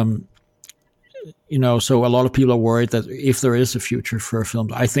 So a lot of people are worried that if there is a future for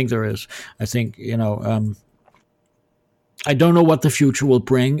films, I think there is. I think, I don't know what the future will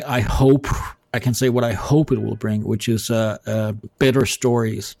bring. I can say what I hope it will bring, which is better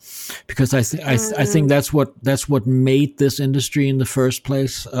stories, because I think that's what made this industry in the first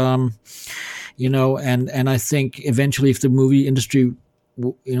place. And I think eventually, if the movie industry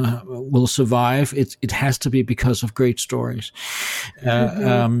will survive, it has to be because of great stories,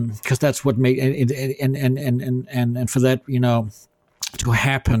 because that's what made it, and for that to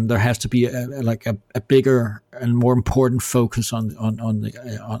happen, there has to be a bigger and more important focus on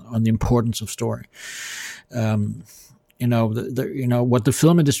the importance of story. What the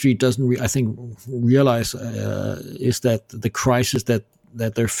film industry doesn't I think realize is that the crisis that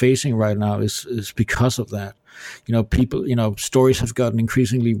they're facing right now is because of that. People, stories have gotten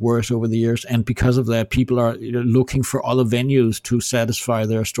increasingly worse over the years, and because of that, people are looking for other venues to satisfy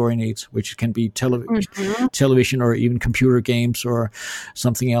their story needs, which can be television or even computer games or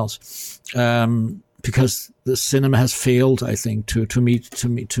something else. Because the cinema has failed, I think, to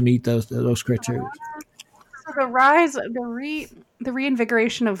meet those criteria. So the rise, the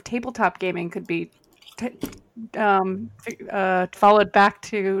reinvigoration of tabletop gaming could be followed back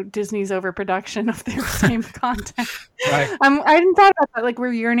to Disney's overproduction of their same content. Right. I hadn't thought about that. Like,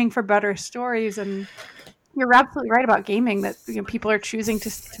 we're yearning for better stories, and you're absolutely right about gaming, that people are choosing to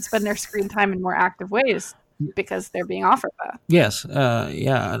spend their screen time in more active ways because they're being offered that. Yes,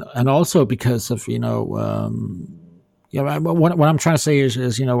 and also because of Yeah, what I'm trying to say is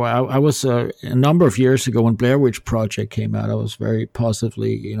I was a number of years ago when Blair Witch Project came out. I was very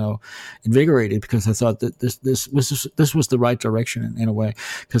positively, invigorated because I thought that this was the right direction in a way,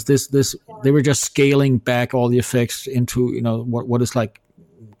 because this they were just scaling back all the effects into what is like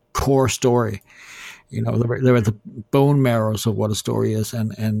core story. They were the bone marrows of what a story is,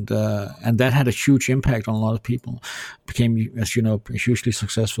 and that had a huge impact on a lot of people. It became, as you know, a hugely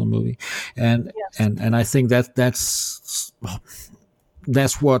successful movie, and I think that's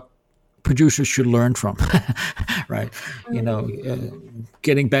what producers should learn from, right?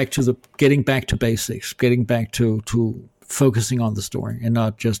 Getting back to basics, getting back to focusing on the story and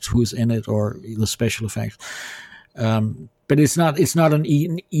not just who's in it or the special effects. But it's not an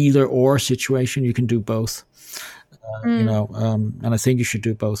either or situation. You can do both, and I think you should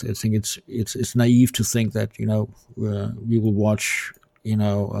do both. I think it's naive to think that we will watch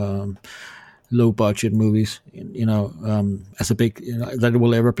low budget movies as a big that it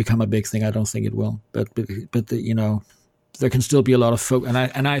will ever become a big thing. I don't think it will. But there can still be a lot of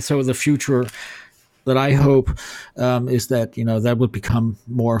I so the future that I hope is that that will become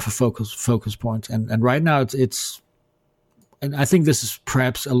more of a focus point. And right now it's. And I think this is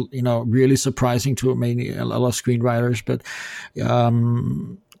perhaps really surprising to a lot of screenwriters, but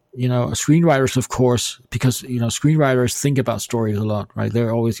screenwriters, of course, because screenwriters think about stories a lot, right?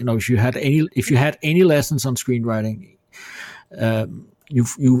 They're always if you had any lessons on screenwriting,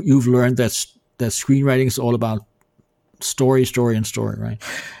 you've learned that screenwriting is all about story, right?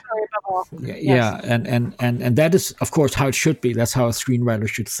 Yeah, and that is, of course, how it should be. That's how a screenwriter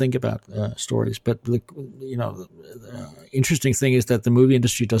should think about stories. But the interesting thing is that the movie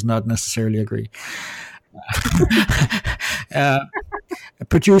industry does not necessarily agree.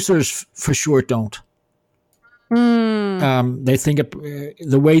 Producers, for sure, don't. They think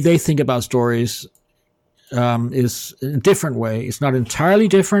the way they think about stories is in a different way. It's not entirely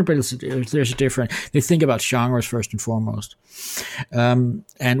different, but there's a different. They think about genres first and foremost, and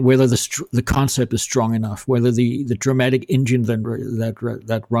whether the concept is strong enough, whether the dramatic engine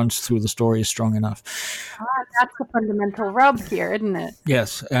that runs through the story is strong enough. That's the fundamental rub here, isn't it?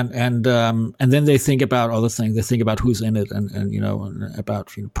 Yes, and then they think about other things. They think about who's in it, and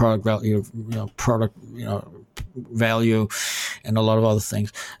about product value, product value, and a lot of other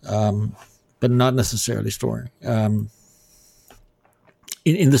things. But not necessarily story. In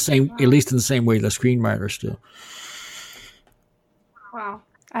the same, at least in the same way that screenwriters do. Wow,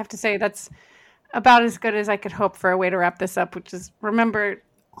 I have to say that's about as good as I could hope for a way to wrap this up. Which is, remember,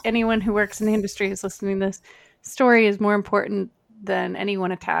 anyone who works in the industry who's listening to this, story is more important than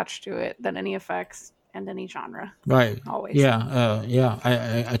anyone attached to it, than any effects and any genre. Right. Always. Yeah.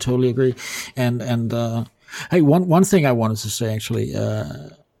 I totally agree. And hey, one thing I wanted to say actually.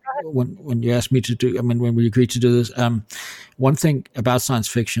 When you asked me to do, when we agreed to do this, one thing about science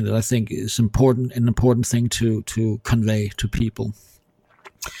fiction that I think is an important thing to convey to people,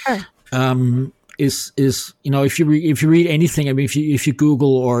 is if you read anything, if you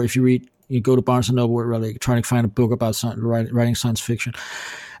Google or if you go to Barnes and Noble, really trying to find a book about writing science fiction,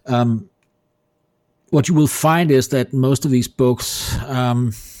 what you will find is that most of these books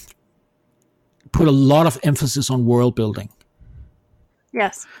put a lot of emphasis on world building.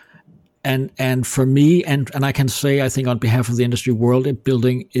 Yes. And for me, and I can say, I think on behalf of the industry, world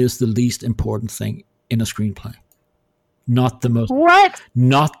building is the least important thing in a screenplay. Not the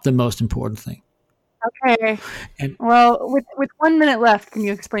most important thing. Okay. And with 1 minute left, can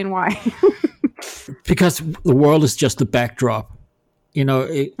you explain why? Because the world is just the backdrop.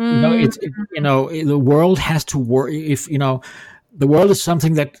 The world has to work. The world is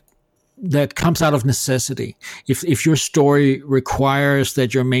something that comes out of necessity. If your story requires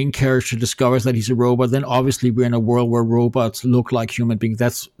that your main character discovers that he's a robot, then obviously we're in a world where robots look like human beings.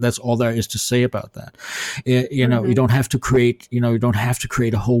 That's all there is to say about that. You don't have to create. You don't have to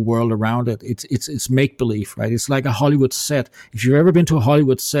create a whole world around it. It's make believe, right? It's like a Hollywood set. If you've ever been to a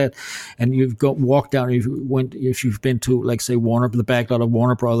Hollywood set and you've walked down, if you've been to, like, say, the backlot of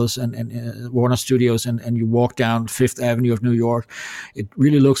Warner Brothers and Warner Studios, and you walk down Fifth Avenue of New York, it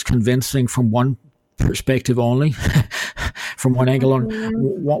really looks convincing from one perspective only, from one angle on.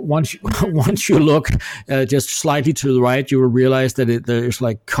 Once you look just slightly to the right, you will realize that there's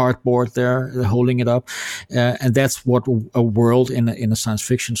like cardboard there holding it up, and that's what a world in a science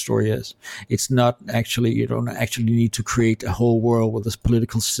fiction story is. It's not actually, you don't actually need to create a whole world with this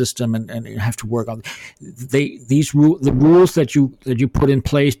political system and you have to work on the rules that you put in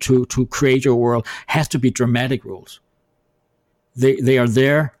place to create your world has to be dramatic rules. They are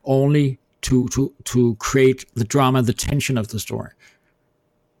there only to create the drama, the tension of the story.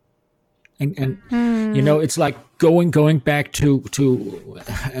 And it's like going back to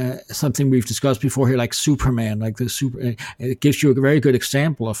something we've discussed before here, like Superman, like it gives you a very good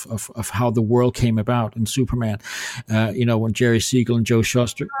example of how the world came about in Superman. When Jerry Siegel and Joe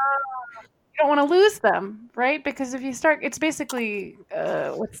Shuster. You don't want to lose them, right? Because if you start, it's basically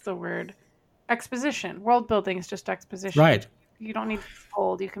what's the word? Exposition. World building is just exposition. Right. You don't need to be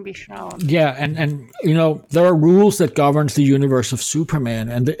told, you can be shown. Yeah, and there are rules that govern the universe of Superman,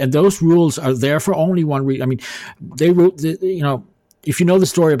 and those rules are there for only one reason. I mean, if you know the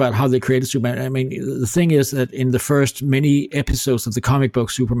story about how they created Superman, I mean, the thing is that in the first many episodes of the comic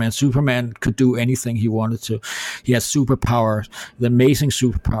book Superman could do anything he wanted to. He had superpowers, the amazing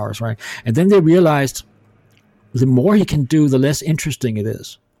superpowers, right? And then they realized the more he can do, the less interesting it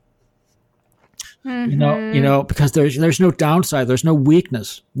is. Mm-hmm. Because there's no downside, there's no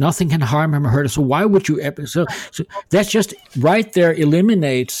weakness, nothing can harm him or hurt him. So why would you ever? So that's just right there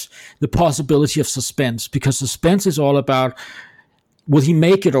eliminates the possibility of suspense, because suspense is all about will he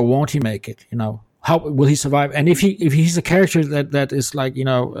make it or won't he make it? How will he survive? And if he's a character that is like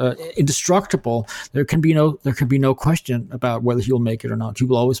indestructible, there can be no question about whether he'll make it or not. He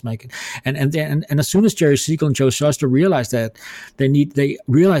will always make it. And as soon as Jerry Siegel and Joe Shuster realized that, they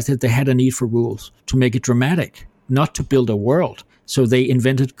realized that they had a need for rules to make it dramatic, not to build a world. So they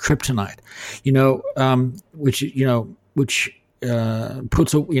invented kryptonite, which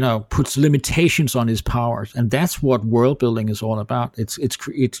puts limitations on his powers, and that's what world building is all about. It's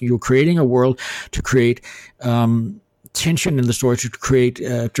you're creating a world to create tension in the story, to create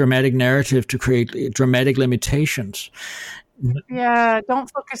dramatic narrative, to create dramatic limitations. Yeah, don't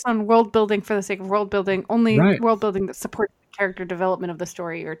focus on world building for the sake of world building. Only world building that supports the character development of the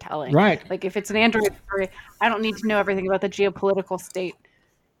story you're telling. Right. Like if it's an Android story, I don't need to know everything about the geopolitical state.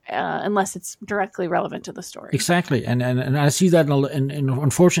 Unless it's directly relevant to the story. Exactly, and I see that in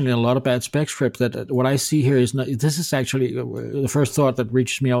unfortunately in a lot of bad spec script. That what I see here is not. This is actually the first thought that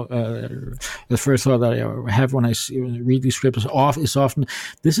reaches me. The first thought that I have when I read these scripts is often,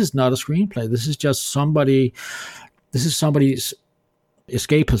 this is not a screenplay. This is just somebody. This is somebody's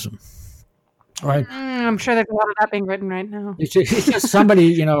escapism. Right. I'm sure there's a lot of that being written right now. It's just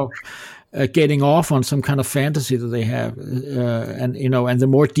somebody, getting off on some kind of fantasy that they have, and the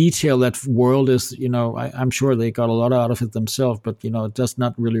more detail that world is, I'm sure they got a lot out of it themselves, but it's just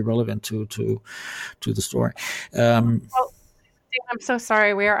not really relevant to the story. I'm so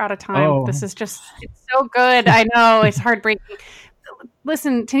sorry, we are out of time. This is just, it's so good. I know it's heartbreaking.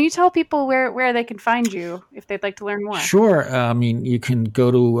 Listen, can you tell people where they can find you if they'd like to learn more? Sure. I mean, you can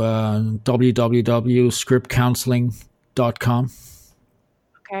go to www.scriptcounseling.com.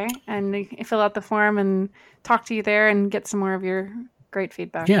 Okay, and you can fill out the form and talk to you there and get some more of your great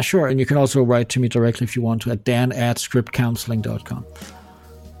feedback. Yeah, sure. And you can also write to me directly if you want to at dan@scriptcounseling.com.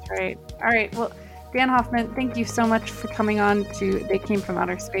 Right. All right. Well, Dan Hoffman, thank you so much for coming on to They Came From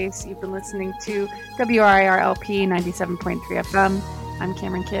Outer Space. You've been listening to WRIR-LP 97.3 FM. I'm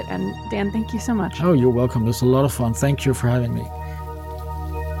Cameron Kitt, and Dan, thank you so much. Oh, you're welcome. It was a lot of fun. Thank you for having me.